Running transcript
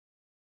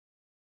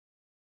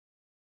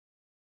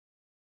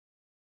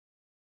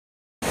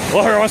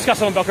Hello everyone, Scott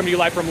Sylvan Bell coming to you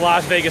live from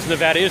Las Vegas,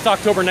 Nevada. It's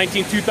October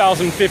 19,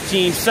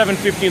 2015,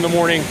 7:50 in the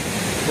morning.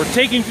 We're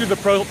taking you through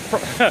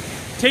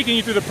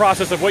the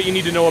process of what you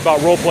need to know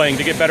about role playing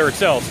to get better at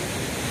sales.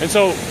 And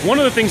so one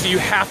of the things that you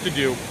have to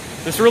do,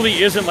 this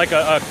really isn't like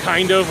a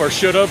kind of or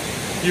should have,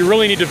 you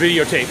really need to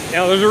videotape.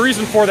 Now there's a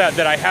reason for that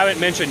I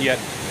haven't mentioned yet.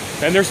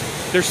 And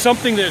there's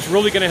something that's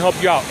really going to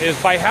help you out, is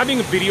by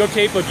having a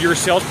videotape of your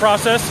sales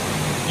process,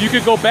 you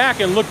could go back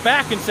and look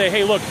back and say,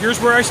 hey look,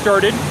 here's where I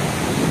started.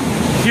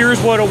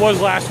 Here's what it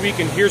was last week,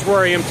 and here's where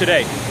I am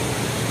today.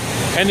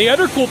 And the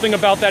other cool thing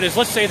about that is,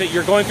 let's say that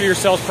you're going through your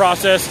sales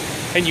process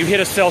and you hit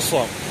a sales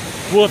slump.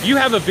 Well, if you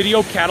have a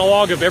video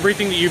catalog of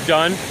everything that you've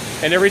done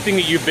and everything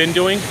that you've been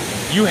doing,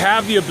 you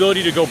have the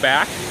ability to go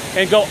back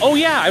and go, oh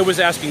yeah, I was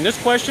asking this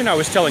question, I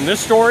was telling this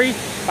story,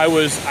 I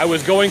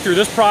was going through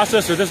this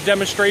process or this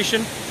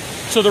demonstration.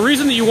 So the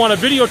reason that you want a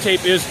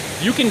videotape is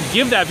you can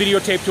give that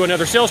videotape to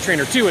another sales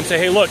trainer too and say,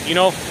 hey look, you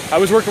know, I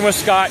was working with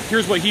Scott,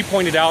 here's what he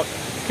pointed out.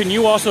 Can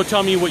you also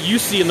tell me what you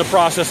see in the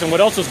process and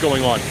what else is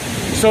going on?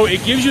 So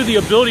it gives you the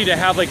ability to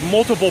have like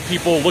multiple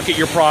people look at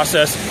your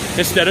process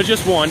instead of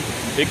just one.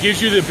 It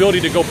gives you the ability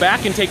to go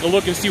back and take a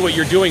look and see what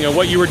you're doing and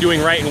what you were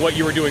doing right and what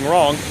you were doing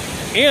wrong.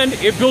 And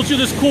it builds you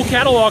this cool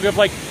catalog of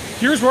like,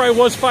 here's where I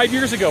was 5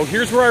 years ago,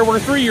 here's where I were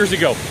 3 years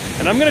ago.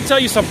 And I'm gonna tell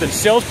you something,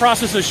 sales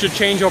processes should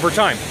change over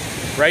time,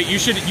 right? You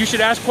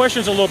should ask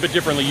questions a little bit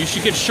differently. You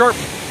should get sharp,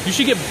 you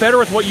should get better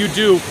with what you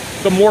do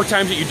the more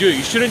times that you do.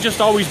 You shouldn't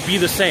just always be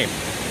the same.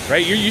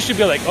 Right? You should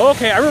be like, oh,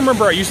 okay, I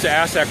remember I used to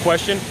ask that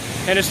question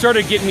and it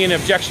started getting me an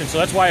objection. So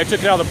that's why I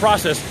took it out of the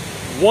process.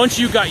 Once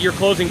you got your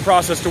closing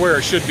process to where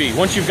it should be,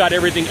 once you've got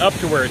everything up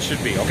to where it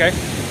should be, okay?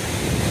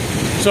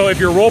 So if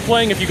you're role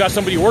playing, if you got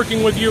somebody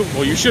working with you,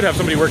 well, you should have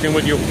somebody working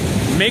with you,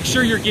 make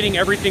sure you're getting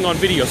everything on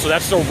video. So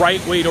that's the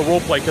right way to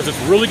role play, because it's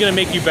really going to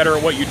make you better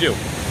at what you do.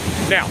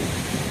 Now,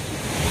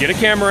 get a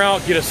camera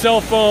out, get a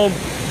cell phone,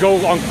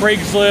 go on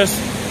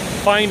Craigslist,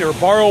 find or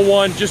borrow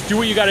one. Just do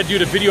what you got to do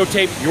to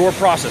videotape your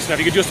process. Now, if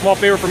you could do a small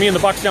favor for me in the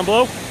box down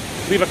below,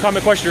 leave a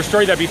comment, question, or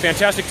story. That'd be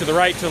fantastic. To the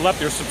right, to the left,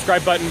 there's a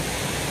subscribe button.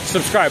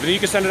 Subscribe. And then you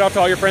can send it out to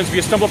all your friends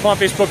via StumbleUpon,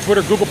 Facebook,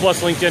 Twitter, Google+,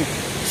 LinkedIn.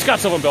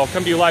 Scott Sylvan Bell,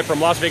 come to you live from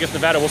Las Vegas,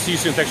 Nevada. We'll see you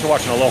soon. Thanks for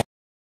watching. Aloha.